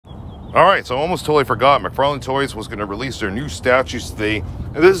All right, so I almost totally forgot. McFarlane Toys was going to release their new statues today.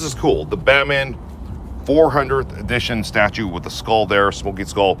 And this is cool. The Batman 400th edition statue with the skull there, smoky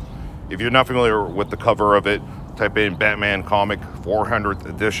skull. If you're not familiar with the cover of it, type in Batman comic 400th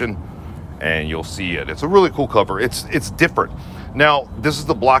edition and you'll see it. It's a really cool cover. It's different. Now, this is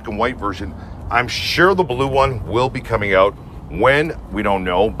the black and white version. I'm sure the blue one will be coming out. When, we don't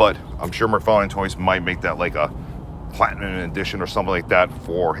know, but I'm sure McFarlane Toys might make that like a platinum edition or something like that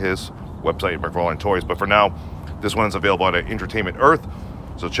for his website, McFarlane Toys. But for now, this one's available at Entertainment Earth.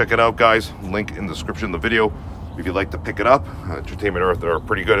 So check it out, guys. Link in the description of the video if you'd like to pick it up. Entertainment Earth are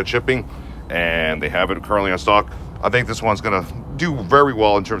pretty good at shipping, and they have it currently on stock. I think this one's gonna do very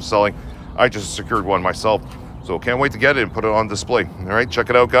well in terms of selling. I just secured one myself, so can't wait to get it and put it on display. All right, check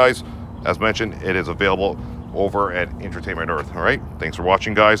it out, guys. As mentioned, it is available over at Entertainment Earth. All right, thanks for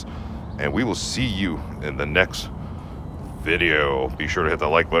watching, guys, and we will see you in the next video. Be sure to hit the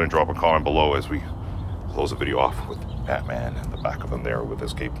like button, drop a comment below as we close the video off with Batman in the back of him there with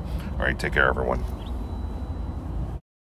his cape. All right, take care, everyone.